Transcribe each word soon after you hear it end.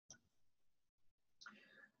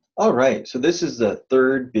All right, so this is the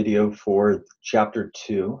third video for chapter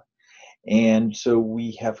 2. And so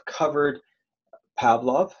we have covered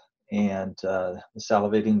Pavlov and the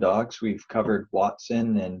salivating dogs. We've covered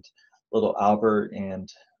Watson and little Albert, and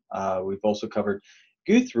we've also covered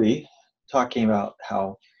Guthrie, talking about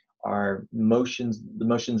how our motions, the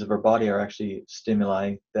motions of our body, are actually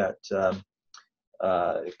stimuli that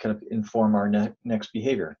kind of inform our next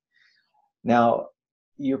behavior. Now,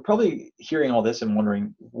 you're probably hearing all this and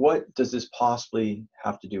wondering, what does this possibly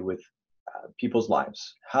have to do with people's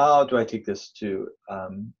lives? How do I take this to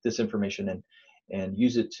this information and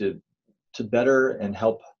use it to better and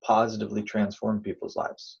help positively transform people's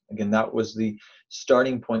lives? Again, that was the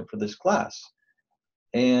starting point for this class.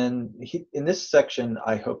 And in this section,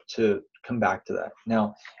 I hope to come back to that.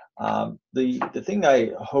 Now, the thing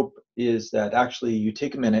I hope is that actually you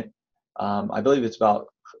take a minute. I believe it's about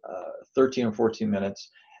 13 or 14 minutes,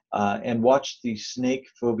 and watch the snake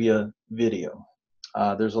phobia video.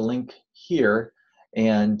 There's a link here,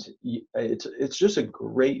 and it's just a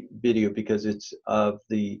great video because it's of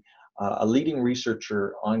a leading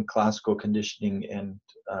researcher on classical conditioning and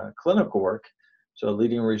clinical work. So a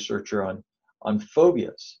leading researcher on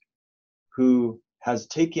phobias, who has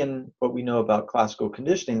taken what we know about classical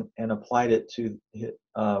conditioning and applied it to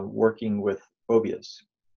working with phobias.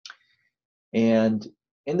 And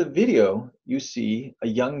in the video, you see a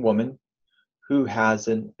young woman who has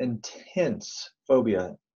an intense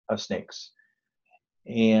phobia of snakes.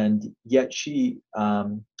 And yet she,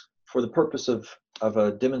 for the purpose of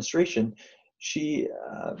a demonstration, she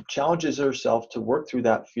challenges herself to work through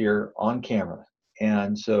that fear on camera.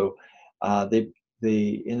 And so they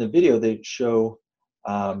in the video, they show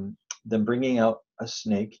them bringing out a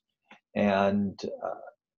snake, and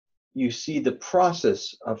you see the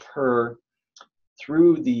process of her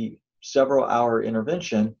through the several hour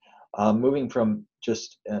intervention, moving from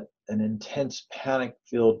just an intense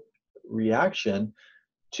panic-filled reaction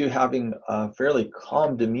to having a fairly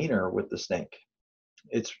calm demeanor with the snake.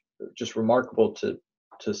 It's just remarkable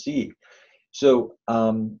to see. So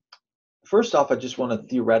first off, I just want to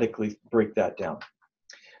theoretically break that down.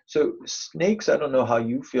 So snakes, I don't know how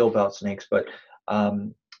you feel about snakes, but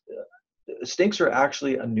snakes are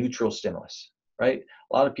actually a neutral stimulus, right?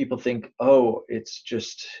 A lot of people think, oh, it's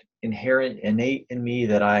just inherent, innate in me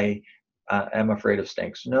that I am afraid of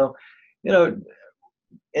snakes. No,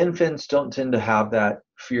 infants don't tend to have that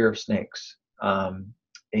fear of snakes.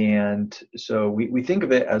 And so we think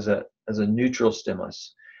of it as a neutral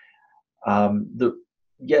stimulus.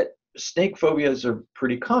 Yet snake phobias are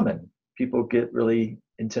pretty common. People get really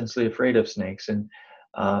intensely afraid of snakes. And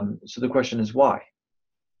so the question is, why?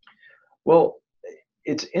 Well,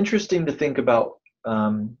 it's interesting to think about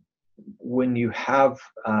when you have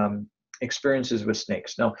experiences with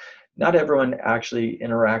snakes. Now, not everyone actually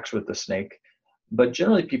interacts with the snake, but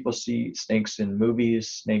generally people see snakes in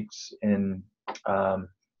movies, snakes in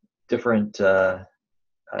different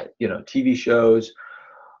TV shows,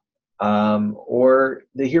 or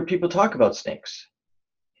they hear people talk about snakes.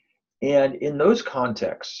 And in those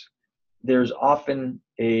contexts, there's often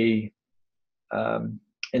a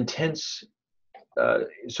intense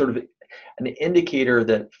sort of an indicator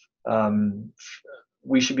that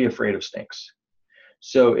we should be afraid of snakes.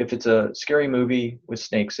 So if it's a scary movie with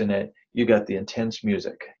snakes in it, you got the intense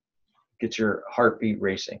music, gets your heartbeat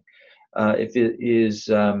racing. If it is,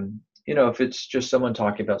 if it's just someone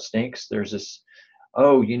talking about snakes, there's this,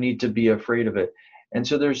 oh, you need to be afraid of it. And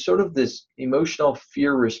so there's sort of this emotional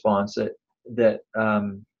fear response that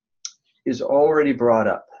is already brought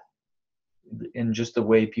up in just the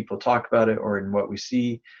way people talk about it or in what we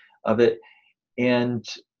see of it. And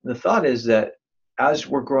the thought is that as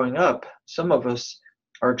we're growing up, some of us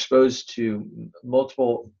are exposed to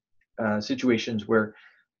multiple situations where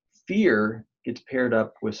fear gets paired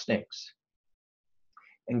up with snakes.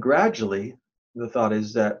 And gradually, the thought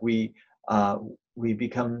is that we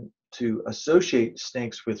become to associate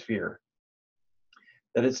snakes with fear.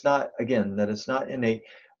 That it's not innate,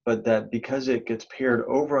 but that because it gets paired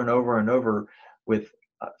over and over and over with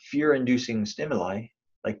fear-inducing stimuli,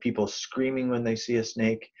 like people screaming when they see a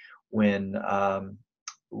snake, when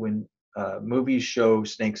movies show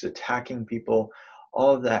snakes attacking people,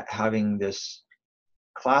 all of that having this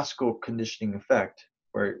classical conditioning effect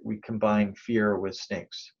where we combine fear with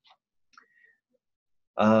snakes.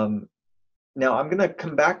 Now, I'm going to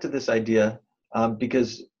come back to this idea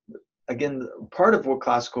because, again, part of what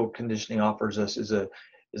classical conditioning offers us is a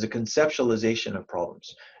conceptualization of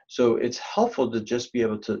problems. So it's helpful to just be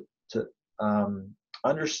able to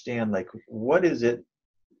understand, like, what is it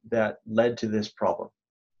that led to this problem?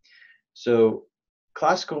 So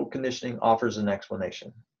classical conditioning offers an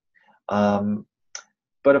explanation.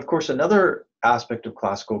 But of course, another aspect of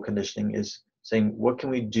classical conditioning is saying, what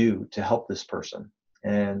can we do to help this person?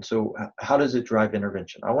 And so how does it drive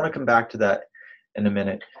intervention? I want to come back to that in a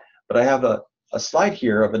minute, but I have a slide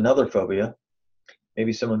here of another phobia.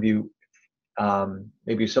 Maybe some of you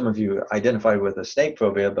identify with a snake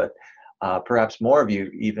phobia, but perhaps more of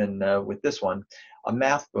you even with this one, a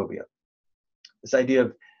math phobia. This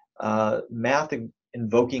idea of math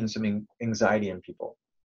invoking some anxiety in people.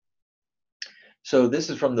 So this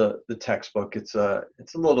is from the textbook. It's a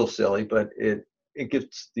little silly, but it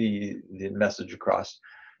gets the message across.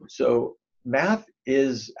 So math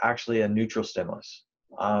is actually a neutral stimulus.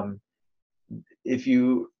 If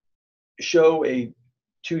you show a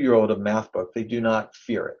 2-year-old a math book, they do not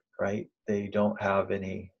fear it, right? They don't have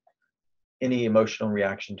any emotional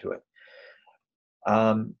reaction to it.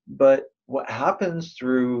 But what happens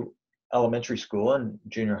through elementary school and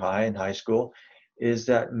junior high and high school is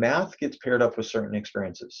that math gets paired up with certain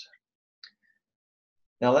experiences.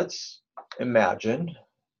 Now let's imagine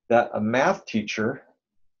that a math teacher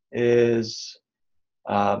is,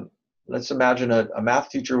 let's imagine a math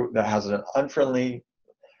teacher that has an unfriendly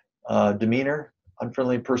demeanor,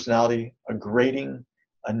 unfriendly personality, a grating,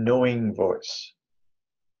 annoying voice.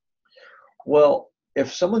 Well,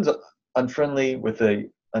 if someone's unfriendly with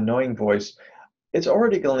an annoying voice, it's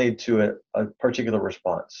already going to lead to a particular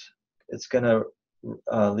response. It's going to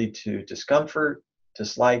lead to discomfort,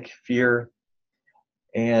 dislike, fear.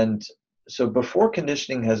 And so before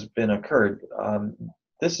conditioning has been occurred,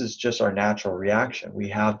 this is just our natural reaction. We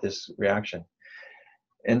have this reaction.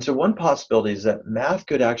 And so one possibility is that math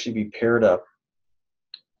could actually be paired up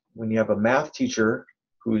when you have a math teacher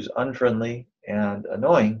who's unfriendly and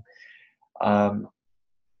annoying.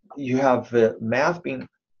 You have the math being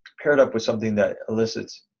paired up with something that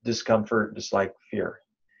elicits discomfort, dislike, fear.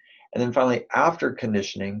 And then finally, after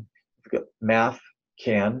conditioning, math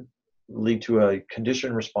can lead to a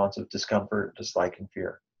conditioned response of discomfort, dislike, and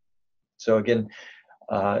fear. So again,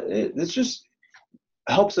 this just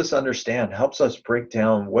helps us understand, helps us break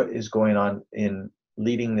down what is going on in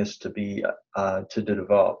leading this to be to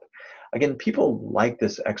develop. Again, people like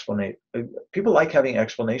this explanation. People like having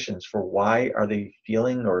explanations for why are they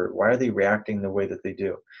feeling or why are they reacting the way that they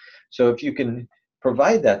do. So if you can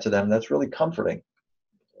provide that to them, that's really comforting.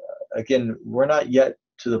 Again, we're not yet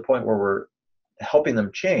to the point where we're helping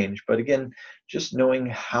them change, but again, just knowing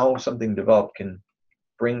how something developed can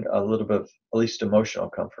bring a little bit of at least emotional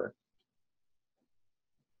comfort.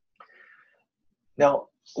 Now,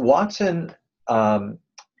 Watson argued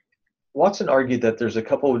that there's a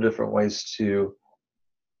couple of different ways to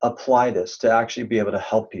apply this to actually be able to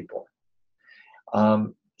help people.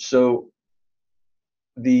 So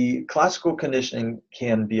the classical conditioning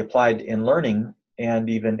can be applied in learning and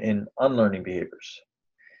even in unlearning behaviors.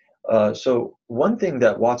 So one thing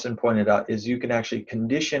that Watson pointed out is you can actually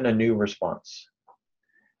condition a new response.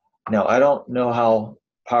 Now, I don't know how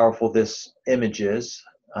powerful this image is,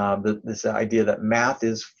 this idea that math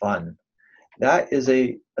is fun. That is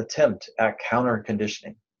an attempt at counter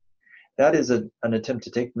conditioning. That is an attempt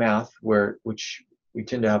to take math, which we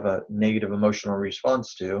tend to have a negative emotional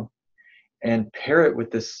response to, and pair it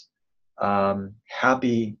with this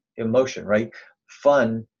happy emotion, right?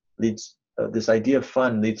 Fun leads, this idea of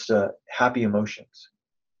fun leads to happy emotions.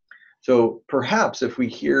 So perhaps if we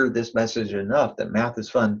hear this message enough that math is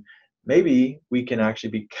fun, maybe we can actually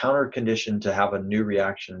be counter-conditioned to have a new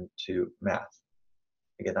reaction to math.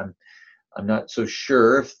 Again, I'm not so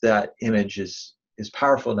sure if that image is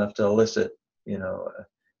powerful enough to elicit,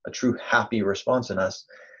 a true happy response in us.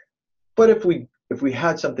 But if we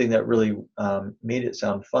had something that really made it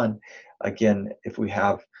sound fun, again, if we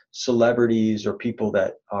have celebrities or people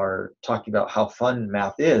that are talking about how fun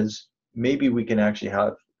math is, maybe we can actually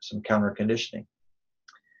have some counter conditioning.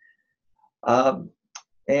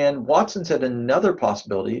 And Watson said another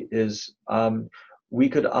possibility is we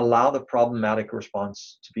could allow the problematic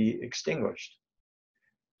response to be extinguished.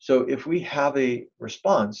 So if we have a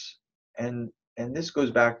response, and this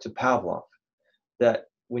goes back to Pavlov, that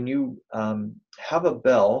when you have a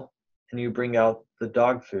bell and you bring out the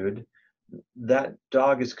dog food, that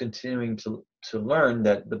dog is continuing to learn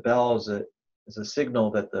that the bell is a signal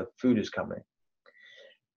that the food is coming.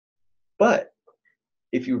 But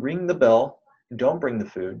if you ring the bell and don't bring the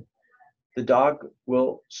food, the dog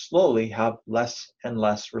will slowly have less and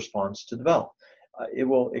less response to the bell. It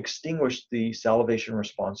will extinguish the salivation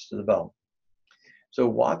response to the bell. So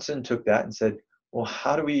Watson took that and said, well,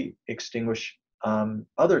 how do we extinguish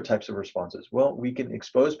other types of responses? Well, we can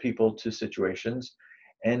expose people to situations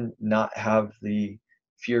and not have the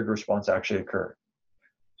feared response actually occur.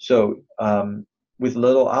 So with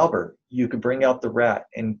little Albert, you could bring out the rat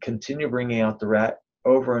and continue bringing out the rat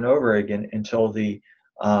over and over again until the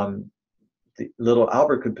little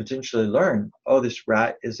Albert could potentially learn, oh, this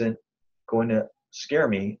rat isn't going to scare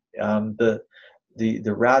me. The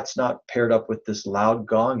rat's not paired up with this loud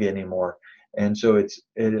gong anymore. And so it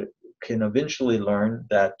can eventually learn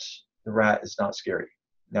that the rat is not scary.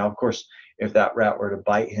 Now, of course, if that rat were to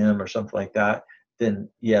bite him or something like that, then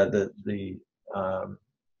yeah, the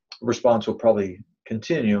response will probably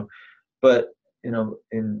continue. But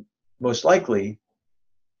in most likely,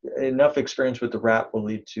 enough experience with the rat will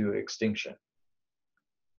lead to extinction.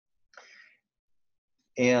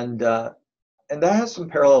 And that has some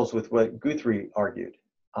parallels with what Guthrie argued.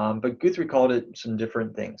 But Guthrie called it some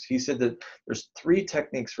different things. He said that there's 3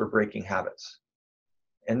 techniques for breaking habits.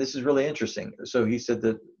 And this is really interesting. So he said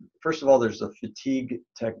that, first of all, there's the fatigue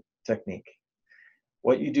technique.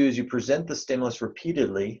 What you do is you present the stimulus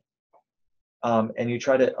repeatedly, and you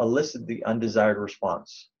try to elicit the undesired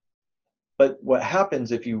response. But what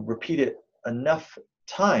happens if you repeat it enough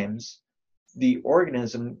times, the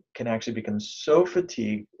organism can actually become so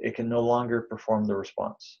fatigued it can no longer perform the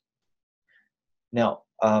response. Now,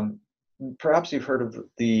 perhaps you've heard of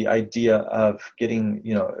the idea of getting,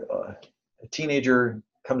 a teenager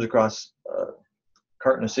comes across a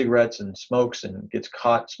carton of cigarettes and smokes and gets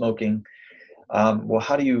caught smoking. Well,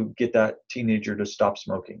 how do you get that teenager to stop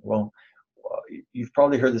smoking? Well, you've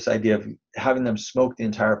probably heard this idea of having them smoke the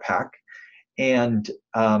entire pack. And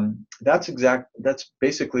that's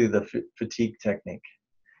basically the fatigue technique.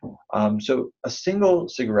 So a single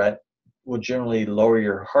cigarette will generally lower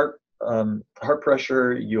your heart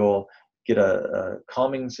pressure. You'll get a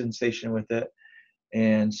calming sensation with it,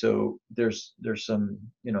 and so there's some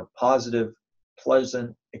positive,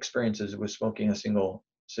 pleasant experiences with smoking a single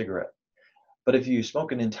cigarette. But if you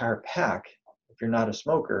smoke an entire pack, if you're not a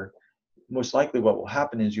smoker, most likely what will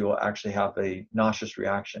happen is you will actually have a nauseous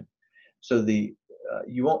reaction. So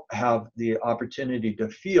you won't have the opportunity to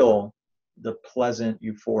feel the pleasant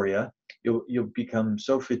euphoria. You'll become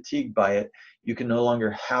so fatigued by it, you can no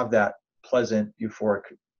longer have that pleasant euphoric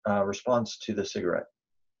response to the cigarette.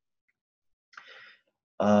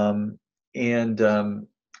 And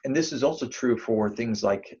this is also true for things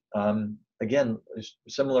like, again,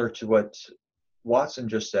 similar to what Watson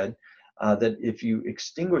just said, that if you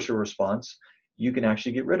extinguish a response, you can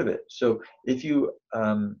actually get rid of it. So if you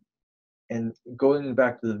and going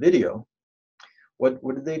back to the video, what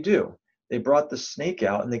did they do? They brought the snake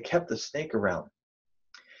out and they kept the snake around.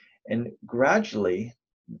 And gradually,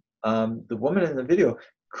 the woman in the video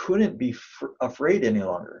couldn't be afraid any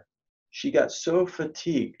longer. She got so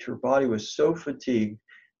fatigued, her body was so fatigued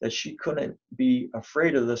that she couldn't be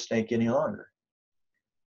afraid of the snake any longer.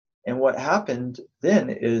 And what happened then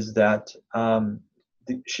is that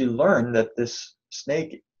she learned that this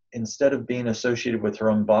snake, instead of being associated with her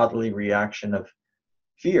own bodily reaction of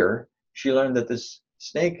fear, she learned that this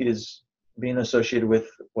snake is being associated with,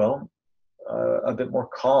 a bit more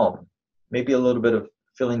calm, maybe a little bit of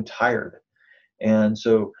feeling tired. And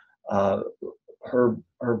so her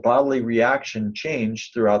bodily reaction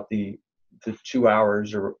changed throughout the 2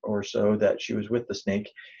 hours or so that she was with the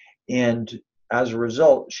snake. And as a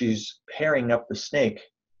result, she's pairing up the snake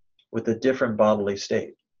with a different bodily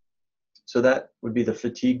state. So that would be the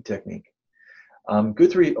fatigue technique.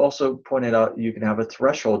 Guthrie also pointed out you can have a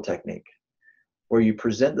threshold technique where you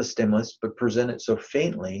present the stimulus, but present it so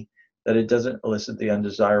faintly that it doesn't elicit the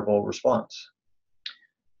undesirable response.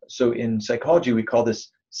 So in psychology, we call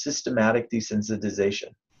this systematic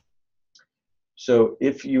desensitization. So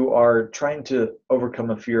if you are trying to overcome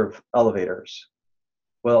a fear of elevators,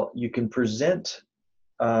 well, you can present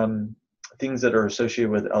things that are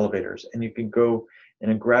associated with elevators, and you can go in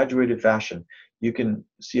a graduated fashion. You can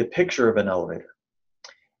see a picture of an elevator,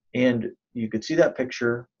 and you could see that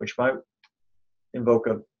picture, which might invoke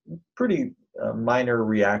a pretty minor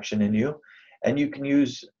reaction in you, and you can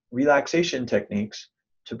use relaxation techniques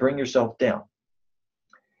to bring yourself down.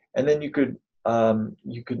 And then you could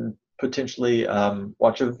potentially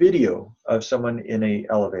watch a video of someone in an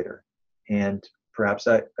elevator, and perhaps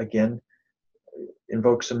that again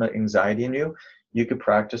invokes some anxiety in you. You could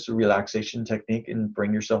practice a relaxation technique and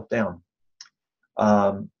bring yourself down.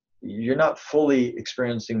 You're not fully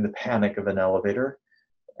experiencing the panic of an elevator,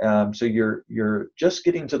 so you're just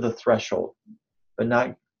getting to the threshold, but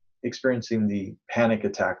not experiencing the panic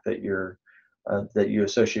attack that you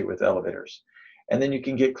associate with elevators. And then you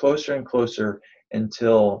can get closer and closer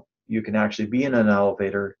until you can actually be in an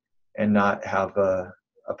elevator and not have a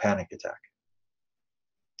panic attack.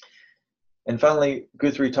 And finally,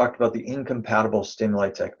 Guthrie talked about the incompatible stimuli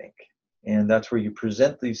technique. And that's where you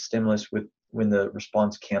present the stimulus with when the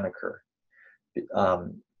response can occur.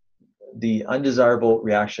 The undesirable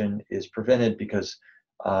reaction is prevented because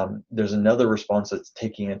there's another response that's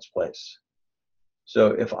taking its place.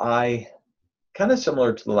 So if I, kind of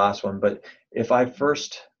similar to the last one, but if I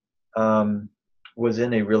first was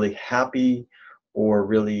in a really happy or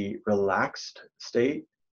really relaxed state,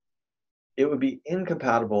 it would be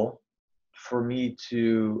incompatible for me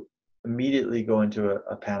to immediately go into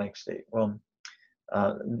a panic state. Well,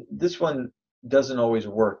 this one doesn't always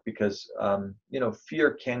work because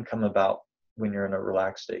fear can come about when you're in a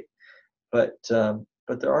relaxed state. But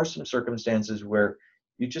there are some circumstances where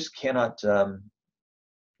you just cannot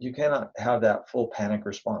have that full panic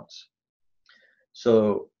response.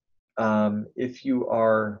 So if you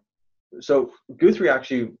are, so Guthrie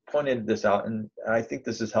actually pointed this out, and I think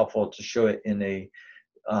this is helpful to show it in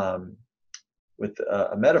with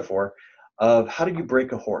a metaphor of how do you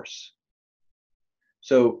break a horse.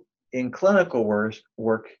 So in clinical work,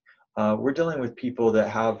 we're dealing with people that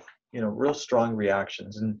have real strong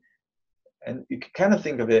reactions, and you can kind of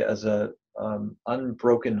think of it as a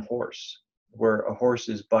unbroken horse, where a horse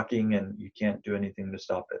is bucking and you can't do anything to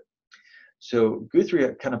stop it. So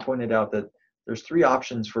Guthrie kind of pointed out that there's three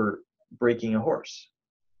options for breaking a horse.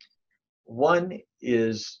 One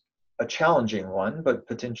is a challenging one, but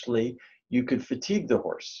potentially you could fatigue the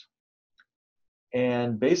horse.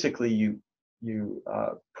 And basically you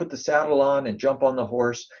put the saddle on and jump on the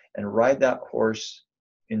horse and ride that horse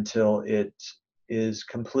until it is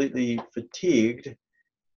completely fatigued.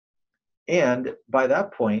 And by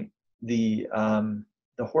that point, the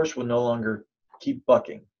horse will no longer keep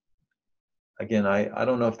bucking. Again, I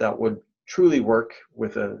don't know if that would truly work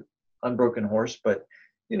with an unbroken horse, but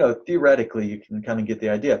theoretically you can kind of get the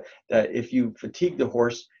idea that if you fatigue the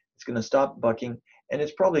horse, it's going to stop bucking, and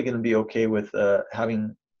it's probably going to be okay with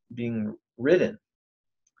being ridden.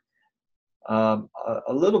 A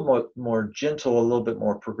little more gentle, a little bit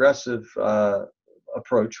more progressive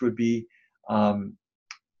approach would be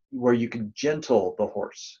where you can gentle the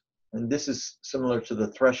horse. And this is similar to the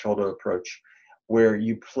threshold approach, where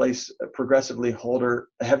you place progressively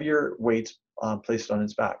heavier weights placed on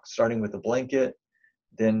its back, starting with the blanket,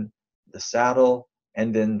 then the saddle,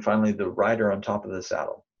 and then finally the rider on top of the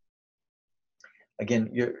saddle. Again,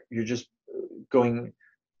 you're just going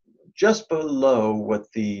just below what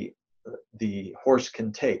the horse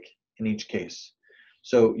can take in each case.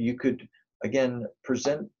 So you could, again,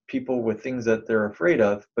 present people with things that they're afraid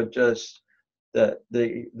of, but just that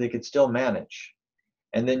they could still manage.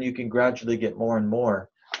 And then you can gradually get more and more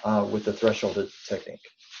with the threshold technique.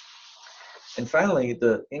 And finally,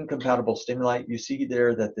 the incompatible stimuli, you see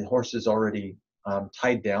there that the horse is already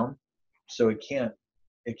tied down, so it can't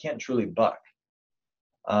truly buck.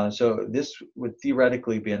 So this would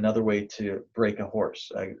theoretically be another way to break a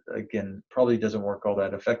horse. Again, probably doesn't work all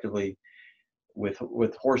that effectively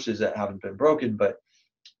with horses that haven't been broken, but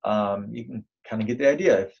you can kind of get the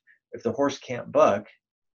idea. If the horse can't buck,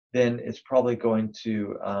 then it's probably going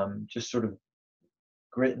to just sort of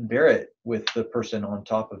grit and bear it with the person on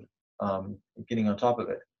top of getting on top of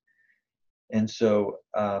it. And so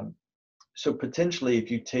so potentially if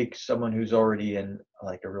you take someone who's already in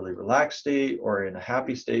like a really relaxed state or in a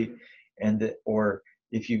happy state, or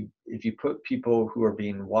if you put people who are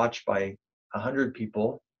being watched by 100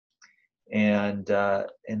 people, and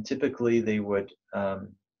typically they would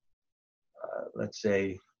let's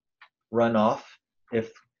say run off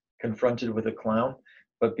if confronted with a clown,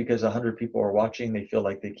 but because 100 people are watching, they feel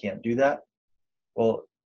like they can't do that. Well,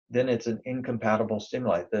 then it's an incompatible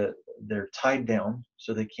stimuli. They're tied down,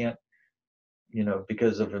 so they can't,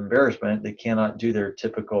 because of embarrassment, they cannot do their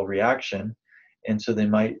typical reaction, and so they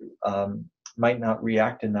might not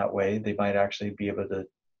react in that way. They might actually be able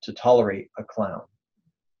to tolerate a clown,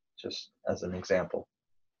 just as an example.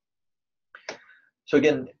 So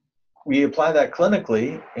again, we apply that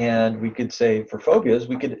clinically, and we could say for phobias,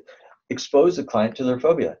 we could expose the client to their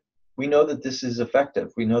phobia. We know that this is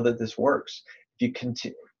effective. We know that this works. If you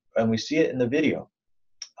continue, and we see it in the video.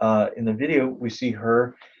 In the video, we see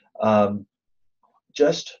her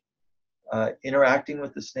just interacting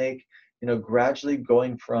with the snake, gradually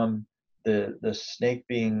going from the snake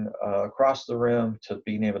being across the room to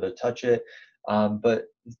being able to touch it. But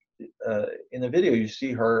in the video, you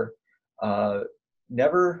see her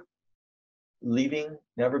never leaving,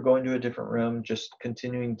 never going to a different room, just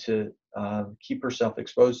continuing to keep herself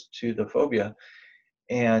exposed to the phobia.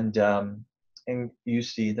 And you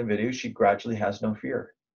see the video, she gradually has no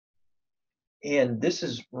fear. And this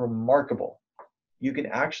is remarkable. You can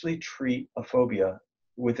actually treat a phobia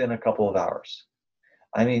within a couple of hours.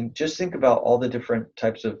 I mean, just think about all the different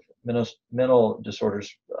types of mental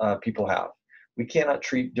disorders people have. We cannot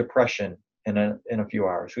treat depression in a few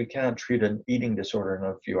hours. We cannot treat an eating disorder in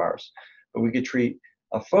a few hours, but we could treat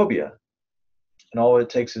a phobia, and all it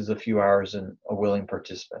takes is a few hours and a willing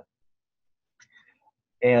participant.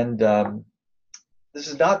 And this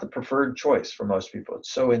is not the preferred choice for most people.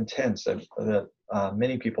 It's so intense that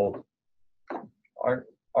many people aren't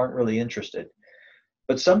really interested.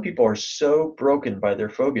 But some people are so broken by their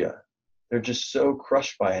phobia, they're just so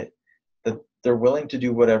crushed by it, that they're willing to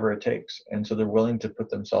do whatever it takes. And so they're willing to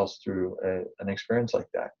put themselves through an experience like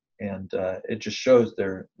that. And it just shows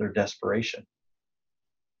their desperation.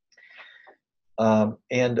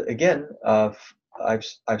 And again, I've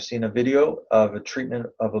seen a video of a treatment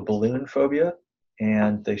of a balloon phobia,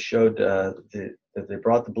 and they showed that they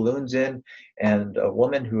brought the balloons in, and a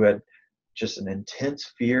woman who had just an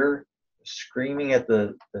intense fear, screaming at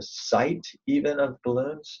the sight even of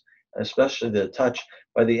balloons, especially the touch.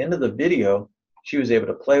 By the end of the video, she was able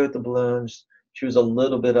to play with the balloons. She was a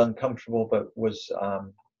little bit uncomfortable, but was,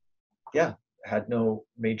 had no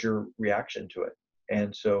major reaction to it.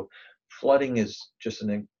 And so flooding is just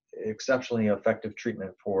an exceptionally effective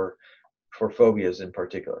treatment for phobias in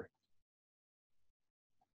particular.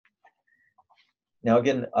 Now,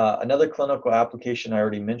 again, another clinical application, I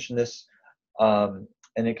already mentioned this,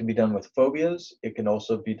 and it can be done with phobias. It can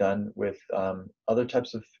also be done with other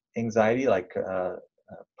types of anxiety, like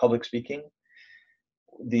public speaking.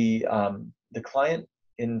 The client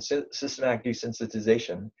in systematic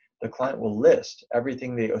desensitization, the client will list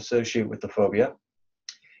everything they associate with the phobia,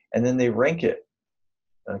 and then they rank it.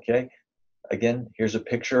 Okay, again, here's a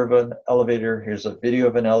picture of an elevator, here's a video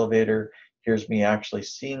of an elevator, here's me actually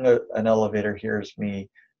seeing an elevator, here's me,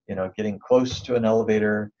 getting close to an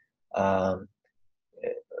elevator,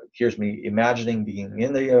 here's me imagining being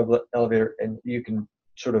in the elevator, and you can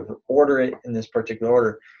sort of order it in this particular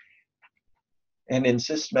order. And in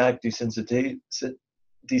systematic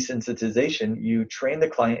desensitization, you train the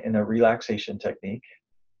client in a relaxation technique.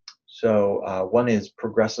 So one is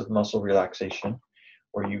progressive muscle relaxation,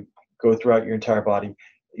 where you go throughout your entire body,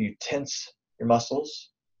 you tense your muscles,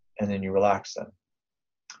 and then you relax them.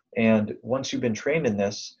 And once you've been trained in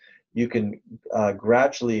this, you can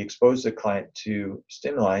gradually expose the client to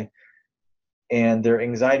stimuli, and their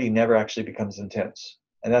anxiety never actually becomes intense.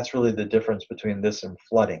 And that's really the difference between this and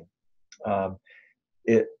flooding.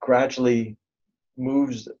 It gradually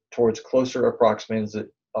moves towards closer approximations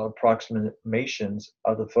of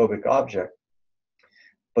the phobic object,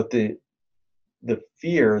 but the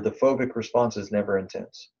fear, the phobic response, is never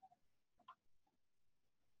intense.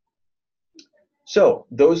 So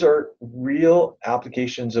those are real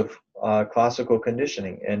applications of classical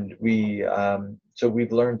conditioning, and so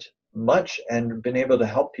we've learned much and been able to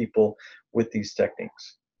help people with these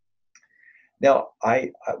techniques. Now,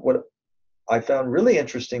 what I found really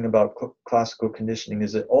interesting about classical conditioning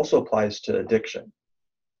is it also applies to addiction.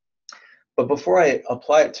 But before I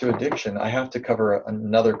apply it to addiction, I have to cover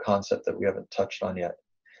another concept that we haven't touched on yet.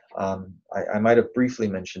 I might have briefly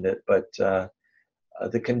mentioned it, but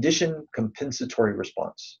the condition compensatory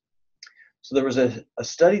response. So there was a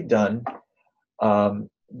study done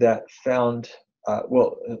that found, let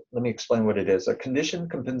me explain what it is. A condition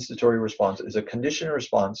compensatory response is a conditioned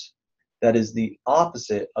response that is the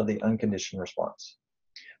opposite of the unconditioned response.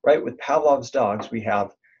 Right? With Pavlov's dogs, we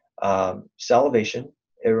have salivation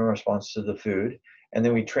in response to the food, and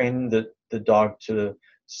then we train the dog to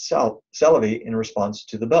salivate in response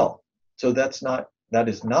to the bell. So that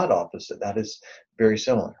is not opposite. That is very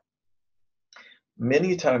similar.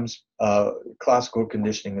 Many times, classical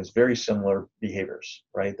conditioning is very similar behaviors,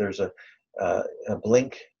 right? There's a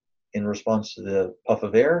blink in response to the puff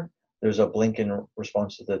of air. There's a blink in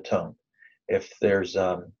response to the tone. If there's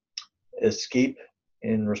escape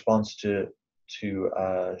in response to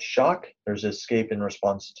shock, there's escape in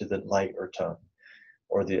response to the light or tone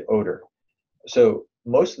or the odor. So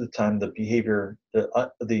most of the time, the behavior,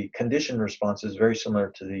 the conditioned response is very similar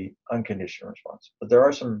to the unconditioned response, but there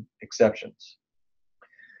are some exceptions.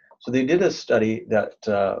 So they did a study that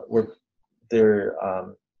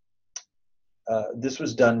this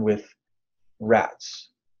was done with rats,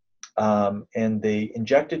 and they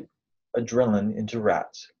injected adrenaline into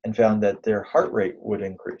rats and found that their heart rate would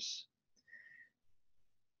increase.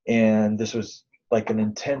 And this was like an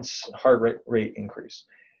intense heart rate increase.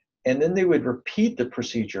 And then they would repeat the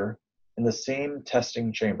procedure in the same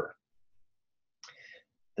testing chamber.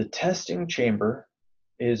 The testing chamber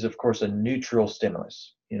is, of course, a neutral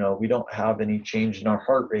stimulus. We don't have any change in our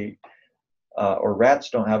heart rate, or rats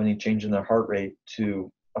don't have any change in their heart rate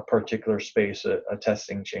to a particular space, a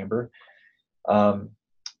testing chamber.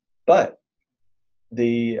 But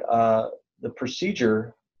the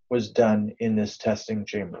procedure was done in this testing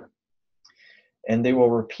chamber. And they will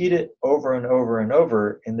repeat it over and over and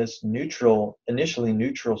over in this initially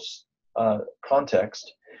neutral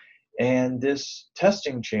context. And this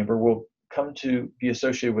testing chamber will come to be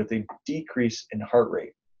associated with a decrease in heart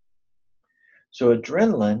rate. So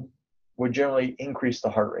adrenaline would generally increase the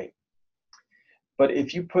heart rate. But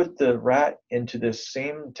if you put the rat into this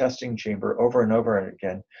same testing chamber over and over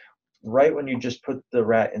again, right when you just put the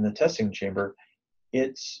rat in the testing chamber,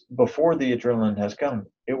 it's before the adrenaline has come,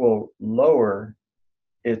 it will lower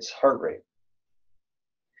its heart rate.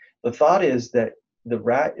 The thought is that the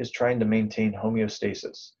rat is trying to maintain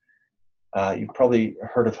homeostasis. You've probably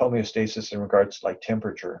heard of homeostasis in regards to like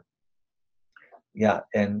temperature. Yeah,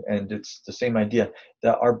 and it's the same idea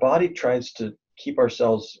that our body tries to keep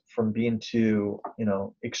ourselves from being too,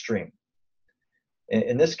 extreme.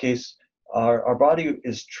 In this case, our body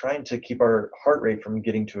is trying to keep our heart rate from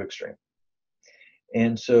getting too extreme.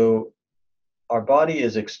 And so our body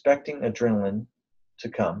is expecting adrenaline to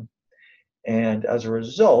come. And as a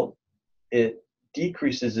result, it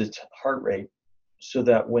decreases its heart rate so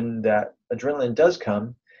that when that adrenaline does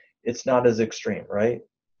come, it's not as extreme, right?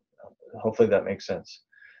 Hopefully that makes sense.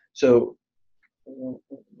 So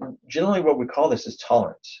generally what we call this is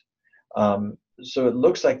tolerance. So it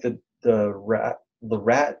looks like the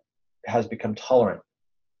rat has become tolerant.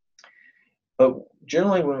 But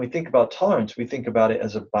generally when we think about tolerance, we think about it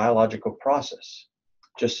as a biological process,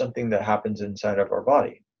 just something that happens inside of our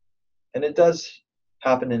body. And it does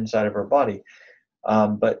happen inside of our body.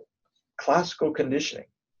 But classical conditioning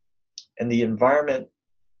and the environment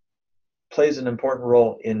plays an important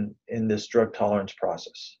role in this drug tolerance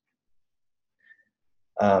process.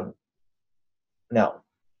 Now,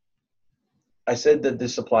 I said that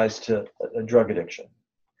this applies to a drug addiction.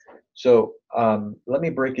 So let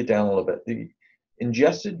me break it down a little bit. The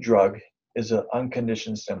ingested drug is an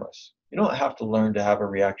unconditioned stimulus. You don't have to learn to have a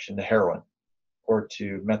reaction to heroin or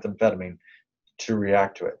to methamphetamine to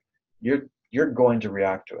react to it. You're going to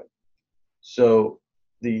react to it. So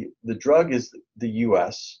the drug is the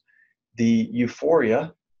US. The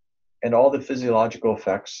euphoria and all the physiological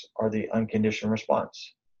effects are the unconditioned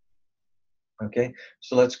response. Okay,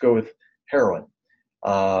 so let's go with heroin.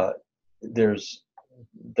 There's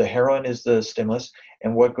the heroin is the stimulus,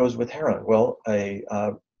 and what goes with heroin? Well, a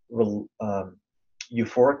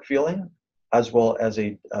euphoric feeling as well as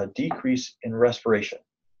a decrease in respiration.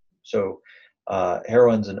 So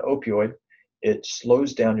heroin's an opioid. It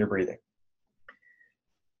slows down your breathing.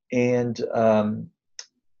 And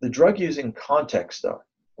the drug using context, though,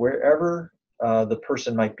 wherever the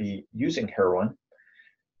person might be using heroin,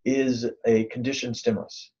 is a conditioned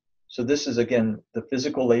stimulus. So this is, again, the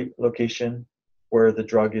physical location where the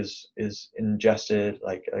drug is ingested.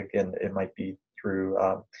 Like, again, it might be through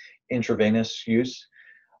intravenous use.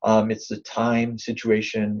 It's the time,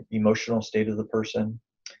 situation, emotional state of the person.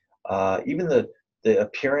 Even the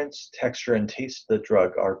appearance, texture, and taste of the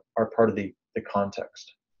drug are part of the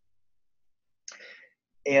context.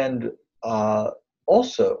 And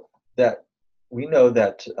also that we know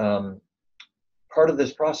that part of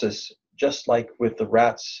this process, just like with the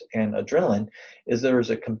rats and adrenaline, is there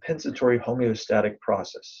is a compensatory homeostatic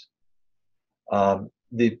process.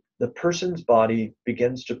 The person's body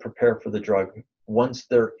begins to prepare for the drug once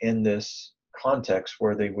they're in this context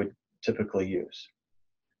where they would typically use.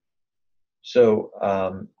 So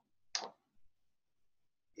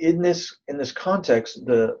in this context,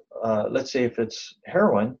 let's say if it's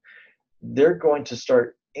heroin, they're going to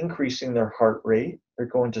start increasing their heart rate. They're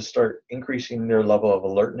going to start increasing their level of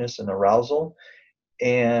alertness and arousal.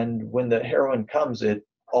 And when the heroin comes, it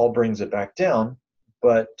all brings it back down.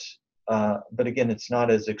 But again, it's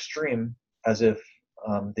not as extreme as if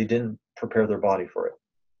they didn't prepare their body for it.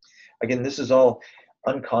 Again, this is all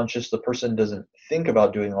unconscious. The person doesn't think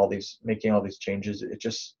about making all these changes. It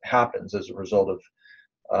just happens as a result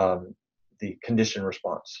of the conditioned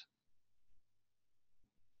response.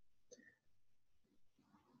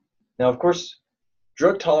 Now, of course,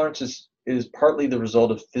 drug tolerance is partly the result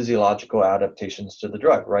of physiological adaptations to the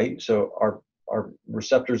drug, right? So our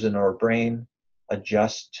receptors in our brain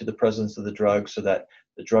adjust to the presence of the drug so that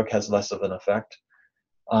the drug has less of an effect.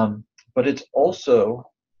 But it's also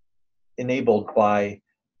enabled by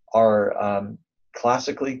our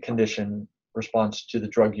classically conditioned response to the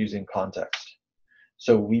drug using context.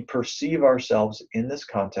 So we perceive ourselves in this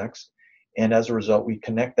context, and as a result, we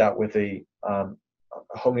connect that with a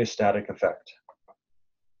homeostatic effect.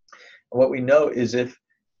 And what we know is if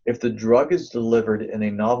the drug is delivered in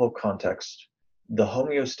a novel context, the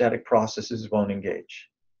homeostatic processes won't engage.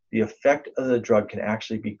 The effect of the drug can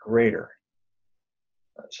actually be greater.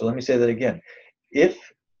 So let me say that again. If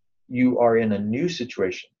you are in a new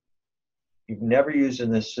situation. You've never used in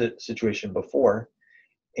this situation before,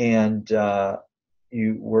 and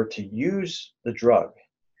you were to use the drug,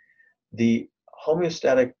 the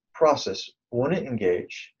homeostatic process wouldn't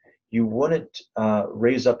engage. You wouldn't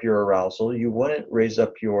raise up your arousal. You wouldn't raise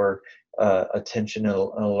up your attention and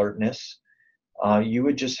alertness. You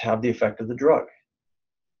would just have the effect of the drug.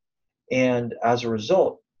 And as a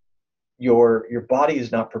result, your body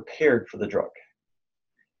is not prepared for the drug.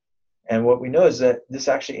 And what we know is that this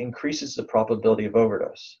actually increases the probability of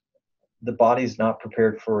overdose. The body is not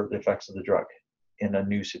prepared for the effects of the drug in a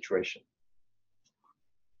new situation.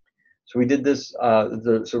 So we did this,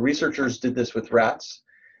 so researchers did this with rats.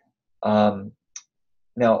 Now,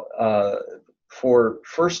 for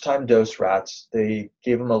first-time dose rats, they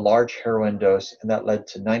gave them a large heroin dose, and that led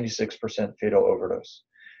to 96% fatal overdose.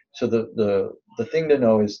 So the thing to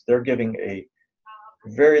know is they're giving a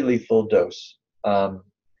very lethal dose.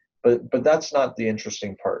 But that's not the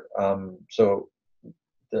interesting part. So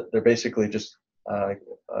they're basically just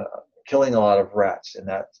killing a lot of rats in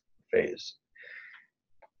that phase.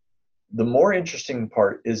 The more interesting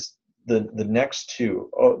part is the next two,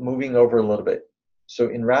 moving over a little bit. So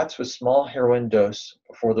in rats with small heroin dose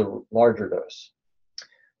before the larger dose,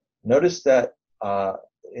 notice that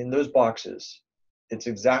in those boxes, it's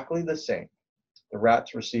exactly the same. The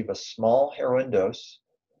rats receive a small heroin dose,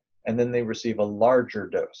 and then they receive a larger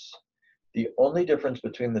dose. The only difference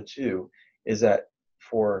between the two is that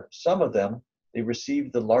for some of them, they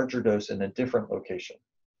receive the larger dose in a different location.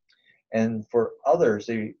 And for others,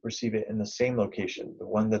 they receive it in the same location, the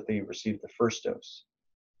one that they received the first dose.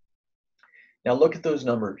 Now look at those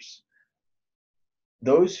numbers.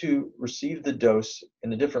 Those who received the dose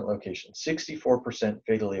in a different location, 64%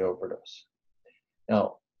 fatally overdose.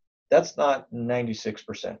 Now, that's not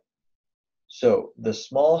 96%. So the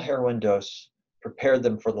small heroin dose prepared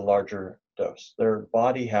them for the larger dose. Their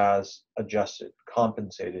body has adjusted,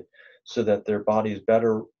 compensated, so that their body is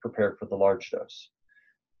better prepared for the large dose.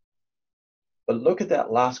 But look at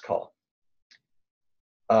that last column.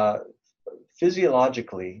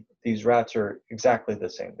 Physiologically, these rats are exactly the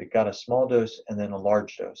same. They got a small dose and then a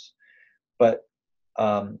large dose. But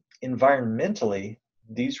environmentally,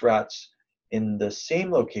 these rats in the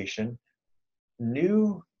same location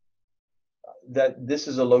knew that this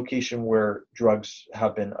is a location where drugs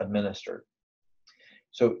have been administered.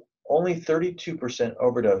 So only 32%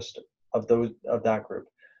 overdosed of that group.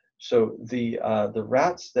 So the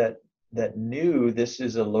rats that knew this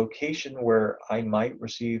is a location where I might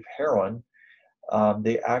receive heroin,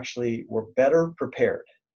 they actually were better prepared,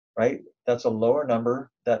 right? That's a lower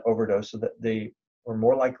number that overdose, so that they were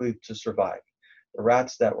more likely to survive. The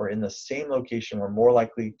rats that were in the same location were more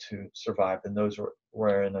likely to survive than those who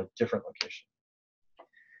were in a different location.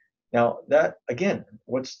 Now that, again,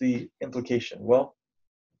 what's the implication? Well,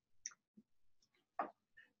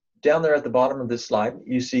 down there at the bottom of this slide,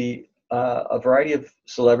 you see a variety of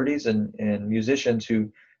celebrities and musicians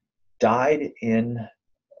who died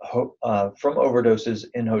from overdoses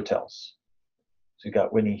in hotels. So you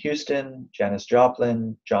got Whitney Houston, Janis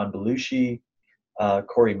Joplin, John Belushi,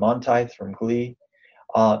 Corey Monteith from Glee.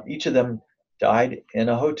 Each of them died in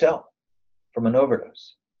a hotel from an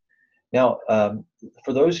overdose. Now,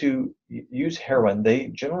 for those who use heroin, they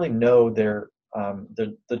generally know the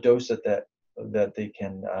dose that they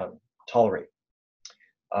can tolerate.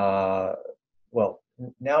 Well,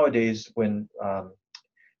 nowadays, when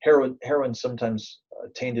heroin sometimes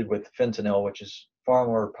tainted with fentanyl, which is far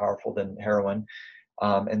more powerful than heroin,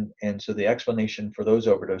 and so the explanation for those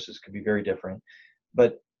overdoses could be very different.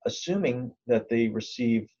 But assuming that they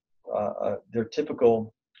receive their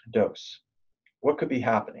typical dose, what could be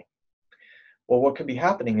happening? Well, what could be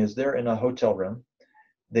happening is they're in a hotel room.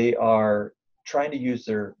 They are trying to use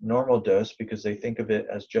their normal dose because they think of it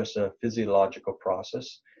as just a physiological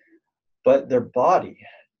process, but their body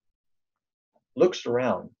looks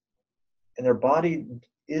around and their body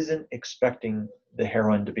isn't expecting the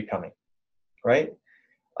heroin to be coming, right?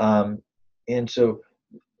 And so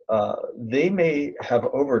they may have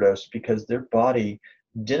overdosed because their body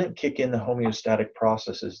didn't kick in the homeostatic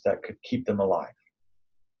processes that could keep them alive.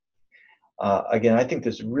 Again, I think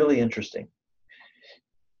this is really interesting.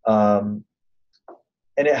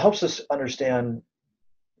 And it helps us understand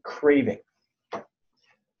craving.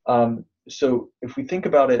 So if we think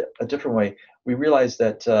about it a different way, we realize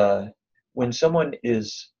that when someone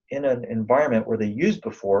is in an environment where they used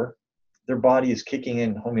before, their body is kicking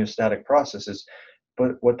in homeostatic processes.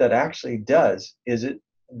 But what that actually does is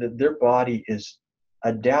their body is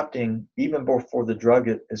adapting even before the drug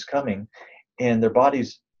is coming, and their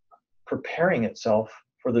body's preparing itself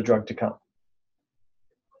for the drug to come.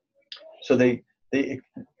 So they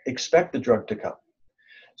expect the drug to come.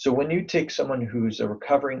 So when you take someone who's a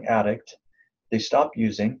recovering addict, they stop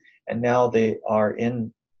using, and now they are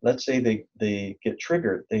in, let's say they get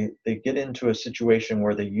triggered, they get into a situation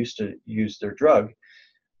where they used to use their drug,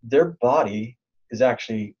 their body is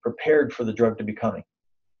actually prepared for the drug to be coming.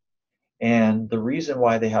 And the reason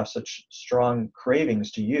why they have such strong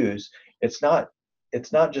cravings to use, it's not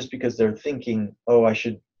just because they're thinking, oh, I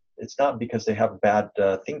should, it's not because they have bad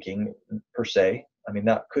thinking per se. I mean,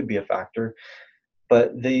 that could be a factor,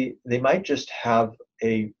 but they might just have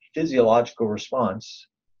a physiological response,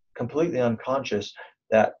 completely unconscious,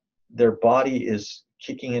 that their body is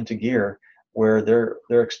kicking into gear where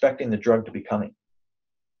they're expecting the drug to be coming.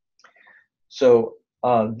 So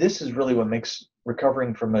this is really what makes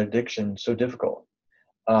recovering from addiction so difficult.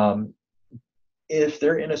 If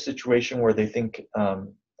they're in a situation where they think,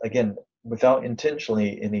 again, without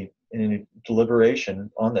intentionally any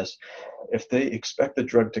deliberation on this, if they expect the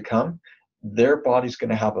drug to come, their body's going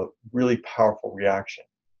to have a really powerful reaction.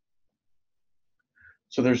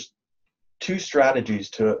 So there's two strategies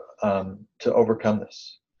to overcome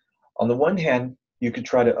this. On the one hand, you could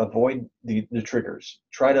try to avoid the triggers.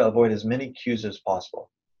 Try to avoid as many cues as possible.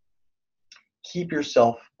 Keep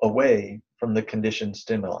yourself away from the conditioned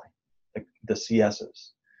stimuli, the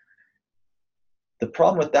CSs. The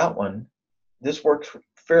problem with that one, this works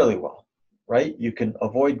fairly well, right? You can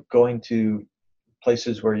avoid going to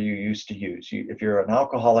places where you used to use. If you're an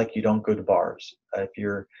alcoholic, you don't go to bars. If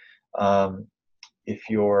you're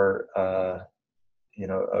a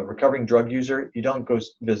recovering drug user, you don't go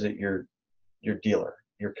visit your dealer,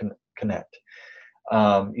 your connect.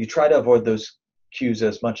 You try to avoid those cues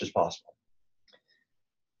as much as possible.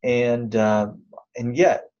 And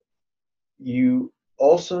yet, we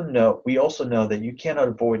also know that you cannot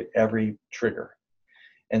avoid every trigger.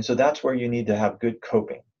 And so that's where you need to have good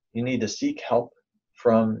coping. You need to seek help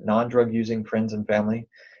from non-drug using friends and family,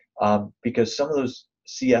 because some of those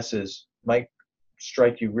CSs might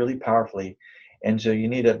strike you really powerfully. And so you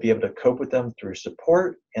need to be able to cope with them through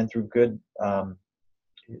support and through good,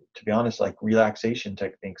 to be honest, like relaxation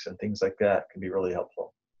techniques and things like that can be really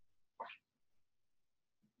helpful.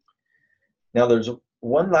 Now there's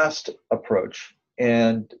one last approach,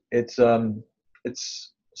 and it's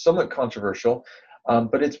somewhat controversial,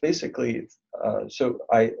 but it's basically, so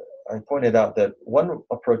I pointed out that one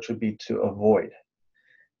approach would be to avoid,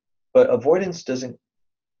 but avoidance doesn't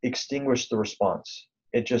extinguish the response.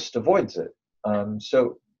 It just avoids it.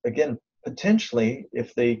 So again, potentially,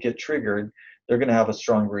 if they get triggered, they're going to have a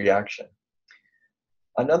strong reaction.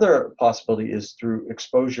 Another possibility is through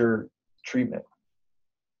exposure treatment.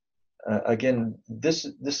 Again, this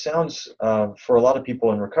sounds, for a lot of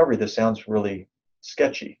people in recovery, this sounds really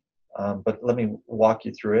sketchy, but let me walk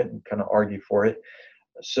you through it and kind of argue for it.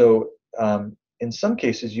 So in some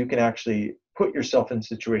cases, you can actually put yourself in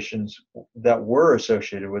situations that were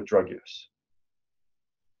associated with drug use.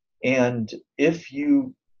 And if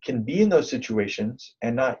you can be in those situations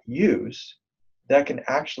and not use, that can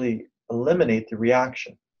actually eliminate the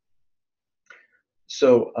reaction.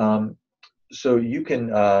 So you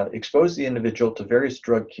can expose the individual to various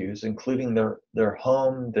drug cues, including their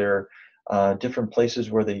home, their different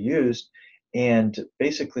places where they used, and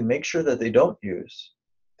basically make sure that they don't use.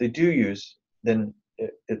 If they do use, then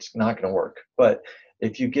it's not going to work. But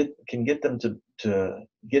if you can get them to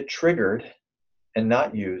get triggered and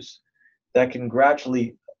not use, that can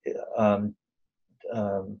gradually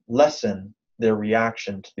lessen their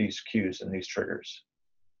reaction to these cues and these triggers.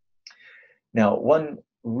 Now, one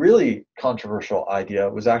really controversial idea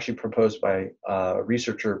was actually proposed by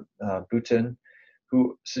researcher Boutin,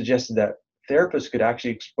 who suggested that therapists could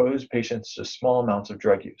actually expose patients to small amounts of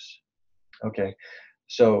drug use. Okay,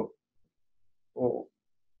 so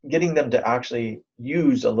getting them to actually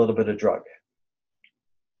use a little bit of drug.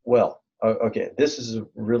 Well, okay, this is a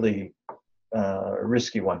really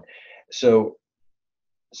risky one. So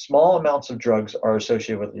small amounts of drugs are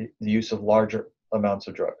associated with the use of larger amounts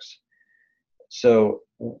of drugs. So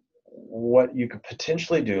what you could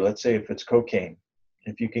potentially do, let's say if it's cocaine,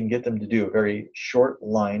 if you can get them to do a very short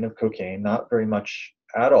line of cocaine, not very much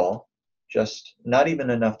at all, just not even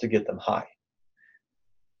enough to get them high,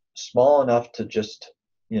 small enough to just,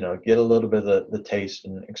 get a little bit of the taste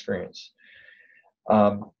and experience.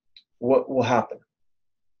 What will happen?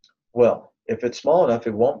 Well, if it's small enough,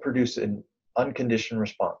 it won't produce an unconditioned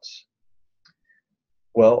response.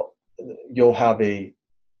 Well, you'll have a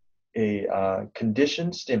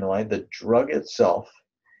conditioned stimuli, the drug itself,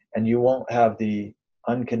 and you won't have the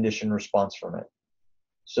unconditioned response from it.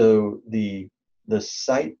 So the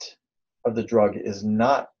site of the drug is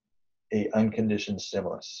not a unconditioned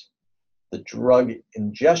stimulus. The drug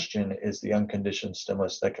ingestion is the unconditioned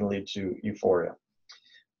stimulus that can lead to euphoria.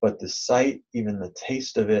 But the sight, even the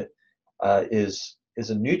taste of it, is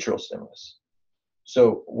a neutral stimulus.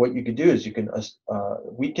 So what you could do is you can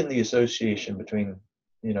weaken the association between,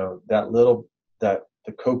 that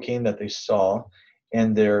the cocaine that they saw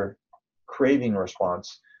and their craving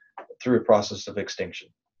response through a process of extinction.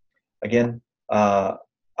 Again,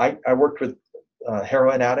 I worked with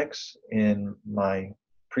heroin addicts in my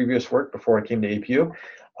previous work before I came to APU.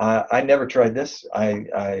 I never tried this.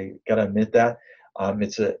 I got to admit that.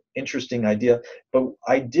 It's an interesting idea, but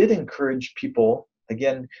I did encourage people,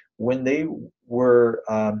 again, when they were,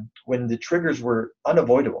 when the triggers were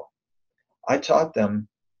unavoidable. I taught them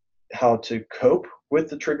how to cope with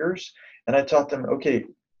the triggers, and I taught them, okay,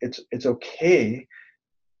 it's okay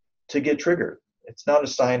to get triggered. It's not a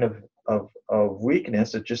sign of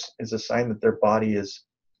weakness. It just is a sign that their body is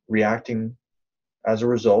reacting as a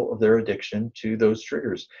result of their addiction to those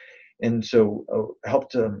triggers. And so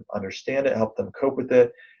help them understand it, help them cope with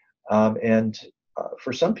it. And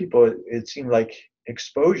for some people, it seemed like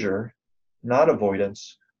exposure, not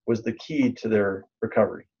avoidance, was the key to their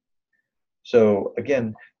recovery. So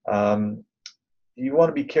again, you want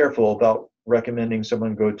to be careful about recommending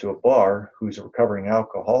someone go to a bar who's a recovering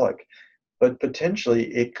alcoholic, but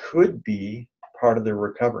potentially it could be part of their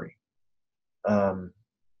recovery.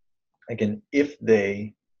 Again, if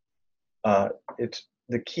they, it's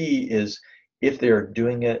the key is if they're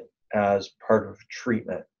doing it as part of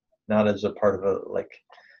treatment, not as a part of a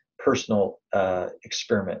personal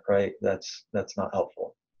experiment, right? That's not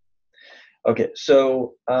helpful. Okay,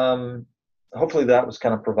 so hopefully that was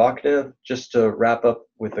kind of provocative. Just to wrap up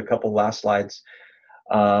with a couple last slides.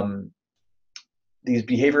 These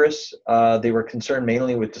behaviorists, they were concerned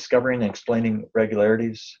mainly with discovering and explaining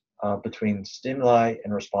regularities between stimuli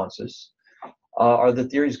and responses. Are the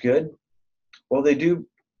theories good? Well, they do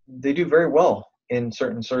very well in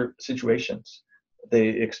certain situations. They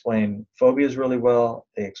explain phobias really well.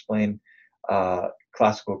 They explain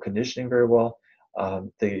classical conditioning very well.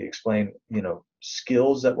 They explain,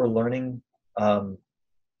 skills that we're learning.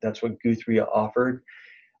 That's what Guthrie offered.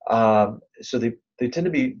 So they tend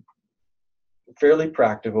to be fairly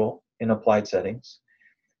practical in applied settings.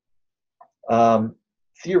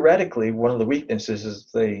 Theoretically, one of the weaknesses is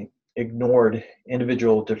they ignored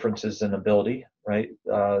individual differences in ability, right?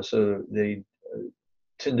 So they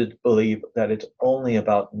tended to believe that it's only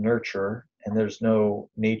about nurture and there's no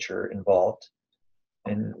nature involved.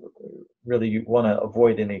 And really, you want to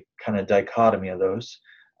avoid any kind of dichotomy of those,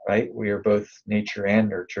 right? We are both nature and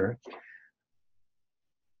nurture.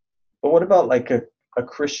 But what about like a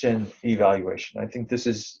Christian evaluation? I think this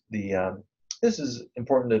is this is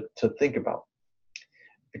important to think about,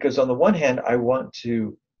 because on the one hand, I want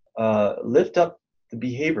to lift up the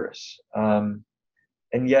behaviorists,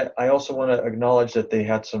 and yet I also want to acknowledge that they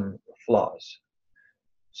had some flaws.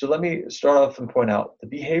 So let me start off and point out the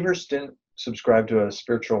behaviorists didn't subscribe to a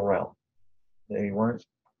spiritual realm. They weren't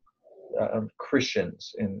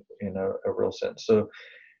Christians in a real sense. So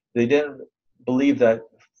they didn't believe that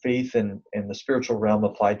faith in the spiritual realm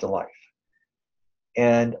applied to life.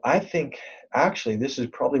 And I think actually this is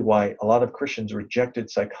probably why a lot of Christians rejected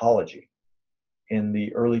psychology in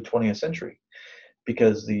the early 20th century,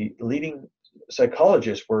 because the leading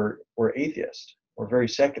psychologists were atheists, were very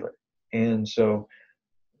secular. And so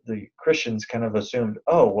the Christians kind of assumed,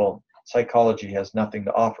 oh, well, psychology has nothing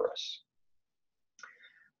to offer us.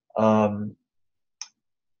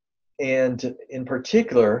 And in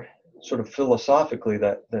particular, sort of philosophically,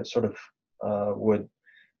 that sort of would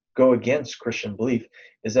go against Christian belief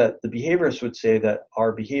is that the behaviorists would say that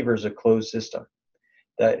our behavior is a closed system,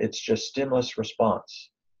 that it's just stimulus response,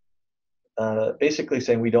 basically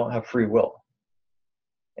saying we don't have free will.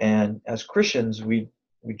 And as Christians, we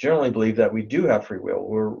generally believe that we do have free will.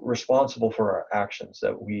 We're responsible for our actions,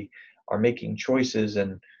 that we are making choices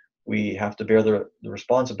and we have to bear the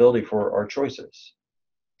responsibility for our choices.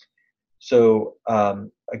 So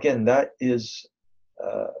again, that is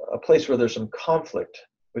a place where there's some conflict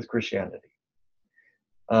with Christianity.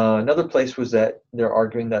 Another place was that they're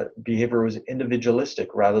arguing that behavior was individualistic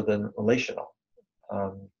rather than relational.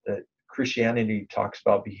 That Christianity talks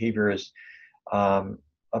about behavior as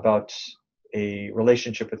about a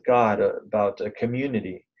relationship with God, about a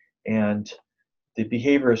community, and the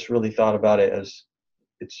behaviorists really thought about it as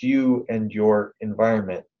it's you and your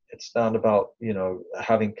environment. It's not about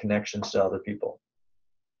having connections to other people.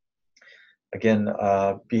 Again,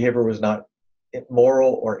 behavior was not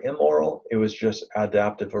moral or immoral. It was just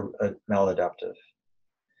adaptive or maladaptive.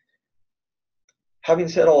 Having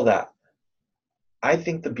said all that, I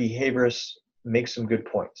think the behaviorists make some good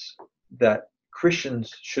points. that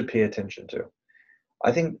Christians should pay attention to.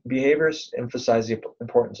 I think behaviorists emphasize the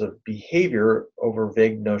importance of behavior over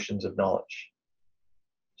vague notions of knowledge.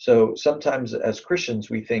 So sometimes as Christians,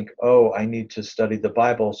 we think, oh, I need to study the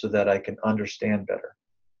Bible so that I can understand better.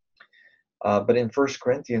 But in 1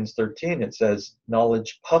 Corinthians 13, it says,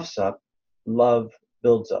 knowledge puffs up, love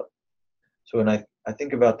builds up. So when I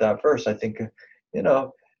think about that verse, I think,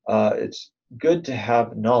 it's good to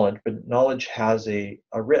have knowledge, but knowledge has a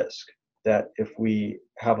risk that if we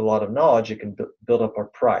have a lot of knowledge, it can build up our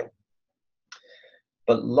pride.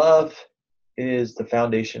 But love is the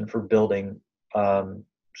foundation for building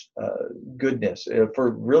goodness,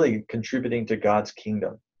 for really contributing to God's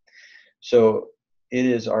kingdom. So it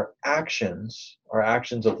is our actions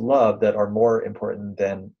of love that are more important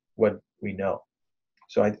than what we know.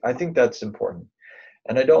 So I think that's important.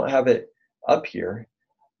 And I don't have it up here,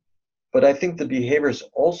 but I think the behaviors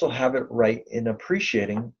also have it right in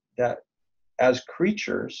appreciating that as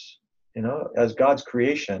creatures, as God's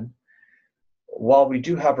creation, while we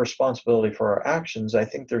do have responsibility for our actions, I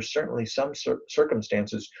think there's certainly some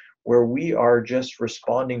circumstances where we are just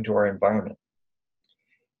responding to our environment.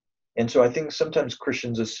 And so I think sometimes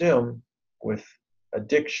Christians assume with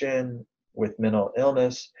addiction, with mental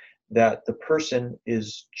illness, that the person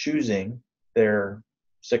is choosing their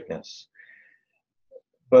sickness.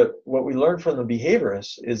 But what we learn from the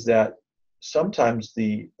behaviorists is that sometimes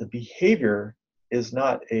the behavior is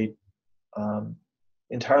not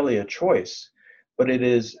entirely a choice, but it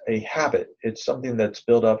is a habit. It's something that's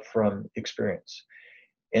built up from experience.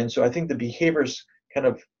 And so I think the behaviors kind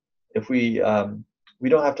of, if we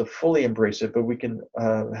don't have to fully embrace it, but we can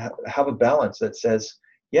have a balance that says,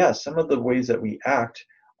 yeah, some of the ways that we act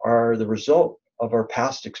are the result of our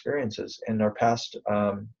past experiences and our past,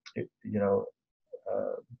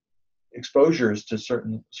 exposures to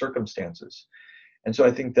certain circumstances. And so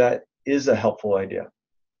I think that is a helpful idea.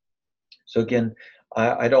 So again,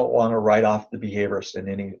 I don't want to write off the behaviorists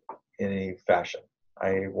in any fashion.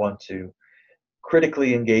 I want to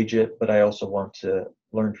critically engage it, but I also want to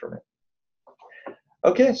learn from it.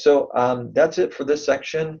 Okay, so that's it for this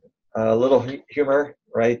section. A little humor,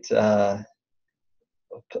 right? Little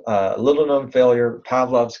known failure,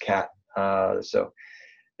 Pavlov's cat. So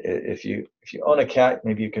if you own a cat,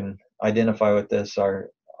 maybe you can identify with this. Our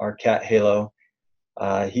cat Halo,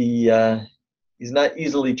 he's not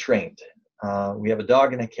easily trained. We have a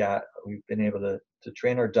dog and a cat. We've been able to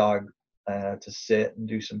train our dog to sit and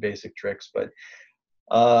do some basic tricks, but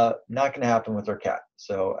not going to happen with our cat.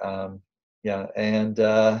 So yeah, and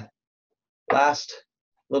last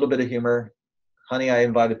little bit of humor. Honey, I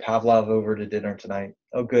invited Pavlov over to dinner tonight.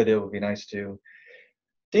 Oh, good, it would be nice to.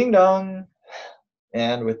 Ding dong.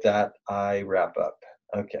 And with that, I wrap up.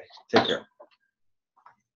 Okay, take care.